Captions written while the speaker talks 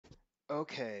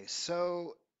Okay,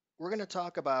 so we're going to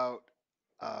talk about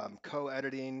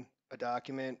co-editing a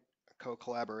document,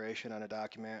 co-collaboration on a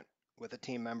document with a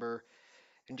team member,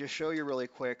 and just show you really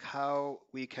quick how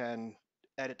we can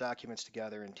edit documents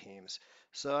together in teams.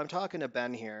 So I'm talking to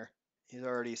Ben here. He's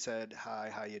already said,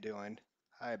 hi, how you doing?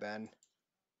 Hi, Ben.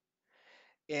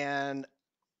 And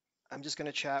I'm just going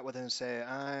to chat with him and say,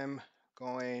 I'm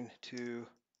going to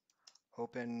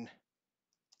open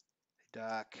a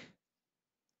doc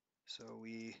so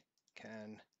we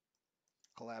can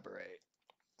collaborate.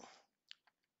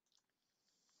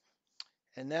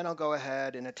 And then I'll go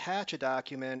ahead and attach a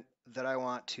document that I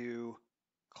want to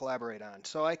collaborate on.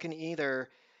 So I can either,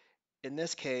 in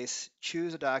this case,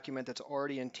 choose a document that's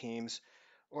already in Teams,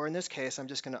 or in this case, I'm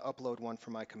just going to upload one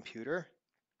from my computer.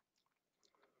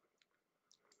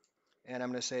 And I'm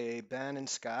going to say Ben and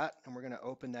Scott, and we're going to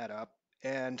open that up.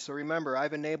 And so remember,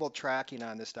 I've enabled tracking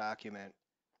on this document.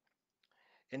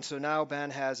 And so now Ben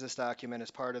has this document as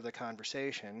part of the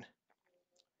conversation.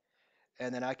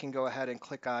 And then I can go ahead and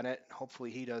click on it.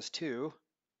 Hopefully he does too.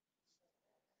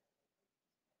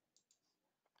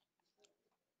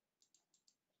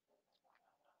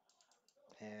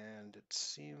 And it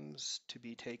seems to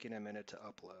be taking a minute to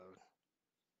upload.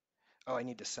 Oh, I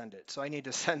need to send it. So I need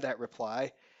to send that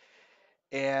reply.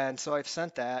 And so I've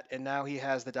sent that, and now he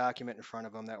has the document in front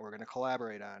of him that we're going to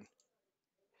collaborate on.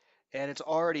 And it's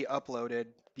already uploaded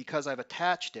because I've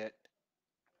attached it.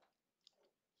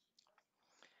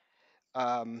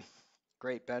 Um,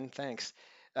 Great, Ben, thanks.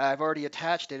 I've already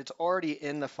attached it. It's already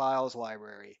in the files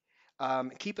library.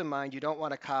 Keep in mind, you don't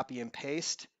want to copy and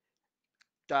paste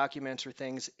documents or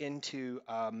things into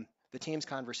the Teams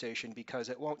conversation because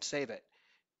it won't save it.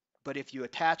 But if you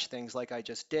attach things like I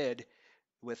just did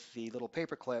with the little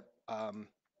paperclip,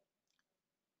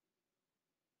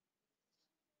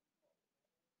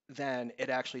 then it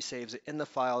actually saves it in the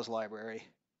files library.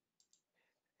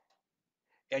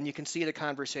 And you can see the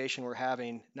conversation we're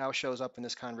having now shows up in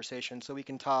this conversation. So we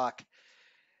can talk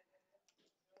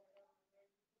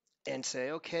and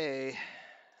say, okay,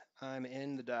 I'm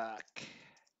in the doc.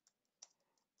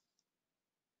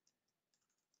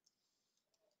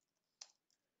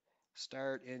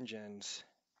 Start engines.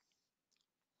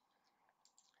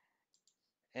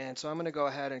 And so I'm going to go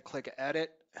ahead and click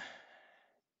edit.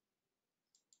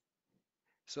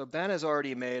 So um, Ben has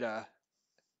already made an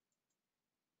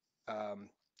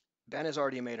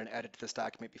edit to this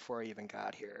document before I even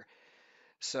got here.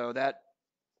 So that,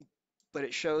 but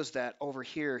it shows that over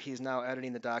here, he's now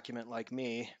editing the document like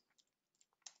me.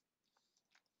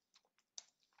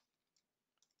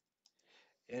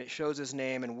 And it shows his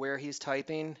name and where he's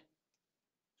typing.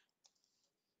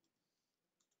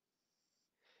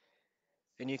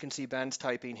 And you can see Ben's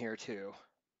typing here too.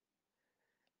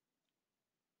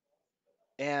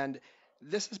 And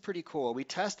this is pretty cool. We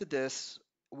tested this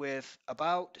with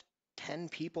about 10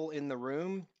 people in the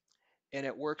room, and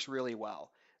it works really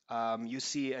well. You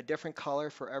see a different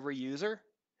color for every user,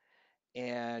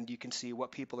 and you can see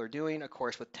what people are doing. Of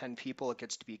course, with 10 people, it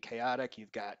gets to be chaotic.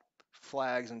 You've got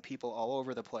flags and people all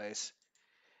over the place.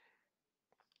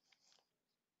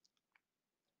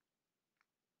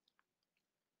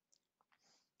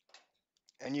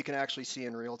 And you can actually see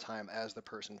in real time as the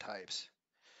person types.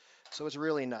 So it's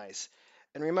really nice.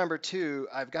 And remember too,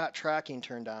 I've got tracking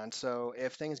turned on, so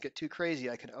if things get too crazy,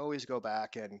 I can always go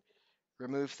back and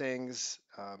remove things,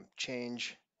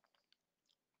 change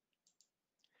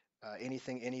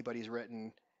anything anybody's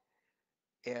written,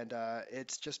 and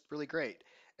it's just really great.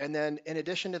 And then in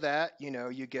addition to that,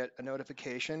 you get a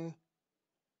notification,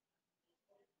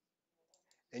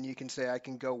 and you can say, I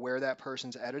can go where that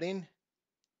person's editing.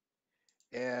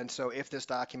 And so if this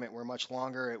document were much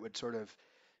longer, it would sort of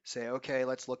say, okay,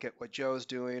 let's look at what Joe's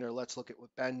doing, or let's look at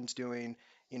what Ben's doing,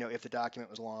 if the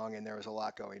document was long and there was a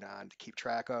lot going on to keep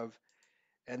track of.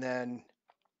 And then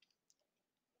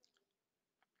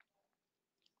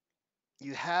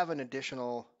you have an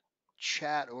additional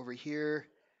chat over here.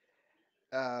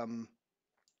 Um,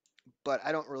 but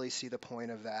I don't really see the point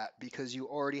of that because you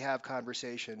already have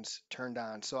conversations turned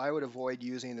on. So I would avoid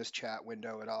using this chat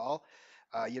window at all.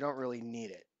 You don't really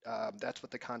need it. That's what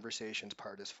the conversations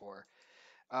part is for.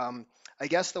 Um, I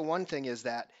guess the one thing is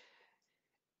that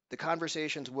the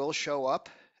conversations will show up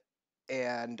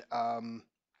and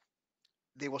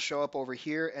they will show up over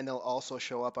here and they'll also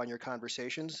show up on your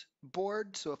conversations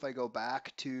board. So if I go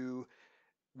back to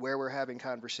where we're having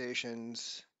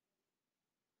conversations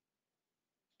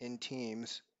in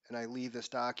Teams and I leave this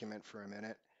document for a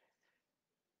minute,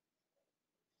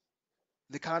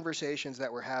 the conversations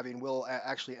that we're having will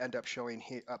actually end up showing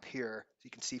up here. You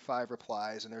can see 5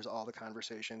 replies and there's all the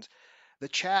conversations. The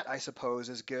chat, I suppose,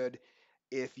 is good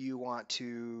if you want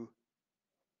to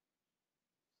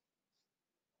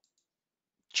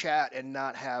chat and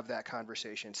not have that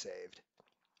conversation saved.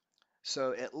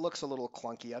 So it looks a little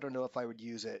clunky. I don't know if I would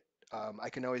use it. I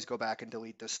can always go back and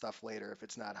delete this stuff later if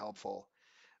it's not helpful.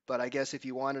 But I guess if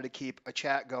you wanted to keep a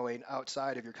chat going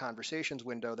outside of your conversations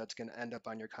window, that's going to end up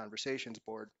on your conversations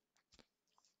board.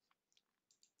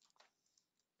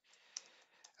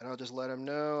 And I'll just let them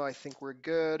know I think we're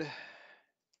good.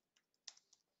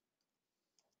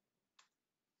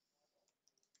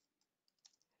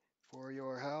 For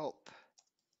your help.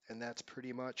 And that's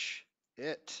pretty much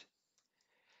it.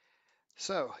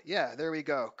 So yeah, there we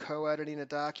go. Co-editing a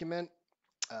document.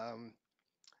 Um,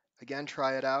 Again,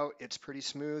 try it out. It's pretty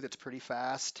smooth. It's pretty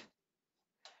fast.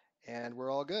 And we're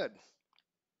all good.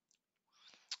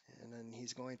 And then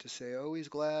he's going to say, always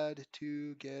glad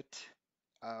to get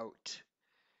out.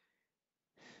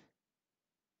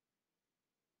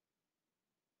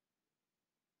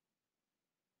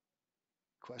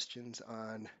 Questions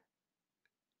on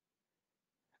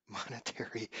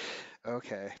monetary.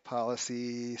 Okay,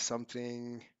 policy,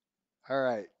 something. All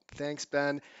right. Thanks,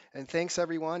 Ben. And thanks,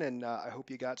 everyone. And I hope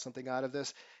you got something out of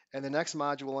this. And the next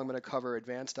module, I'm going to cover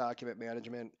advanced document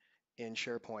management in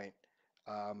SharePoint.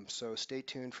 So stay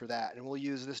tuned for that. And we'll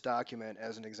use this document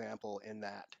as an example in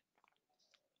that.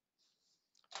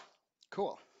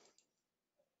 Cool.